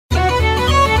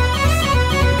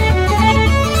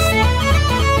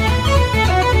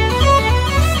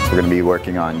We're going to be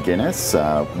working on Guinness,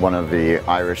 one of the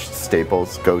Irish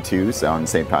staples, go-tos on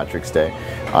St. Patrick's Day.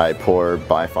 I pour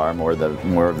by far more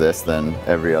of this than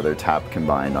every other tap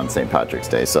combined on St. Patrick's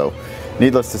Day, so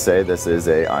needless to say, this is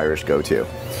a Irish go-to.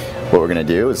 What we're going to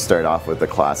do is start off with the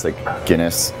classic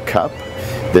Guinness cup.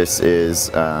 This is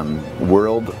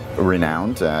world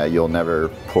renowned. You'll never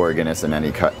pour Guinness in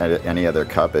any other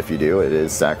cup. If you do, it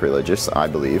is sacrilegious, I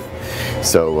believe.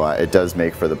 So it does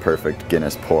make for the perfect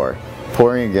Guinness pour.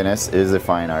 Pouring a Guinness is a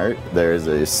fine art. There is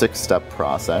a 6-step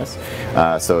process,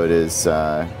 so it is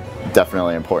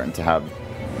definitely important to have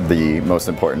the most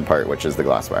important part, which is the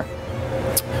glassware.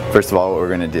 First of all, what we're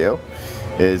going to do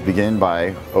is begin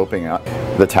by opening up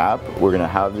the tap. We're going to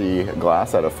have the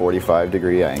glass at a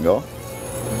 45-degree angle.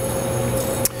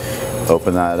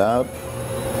 Open that up.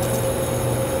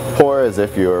 Pour as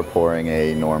if you're pouring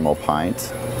a normal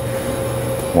pint.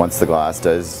 Once the glass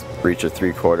does reach a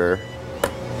 3/4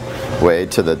 way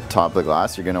to the top of the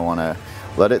glass, you're going to want to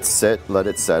let it sit, let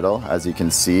it settle. As you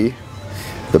can see,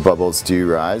 the bubbles do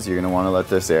rise. You're going to want to let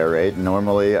this aerate.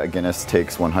 Normally a Guinness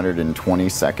takes 120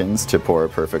 seconds to pour a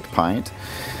perfect pint,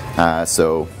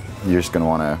 so you're just going to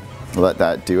want to let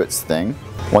that do its thing.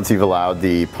 Once you've allowed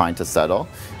the pint to settle,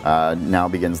 now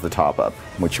begins the top up.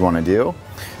 What you want to do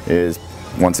is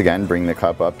once again bring the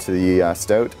cup up to the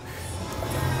stout.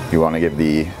 You want to give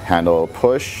the handle a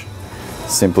push.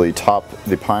 Simply top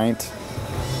the pint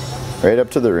right up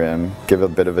to the rim, give a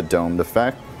bit of a domed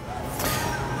effect.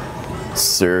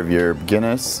 Serve your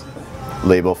Guinness,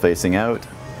 label facing out.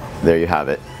 There you have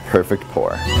it, perfect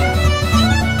pour.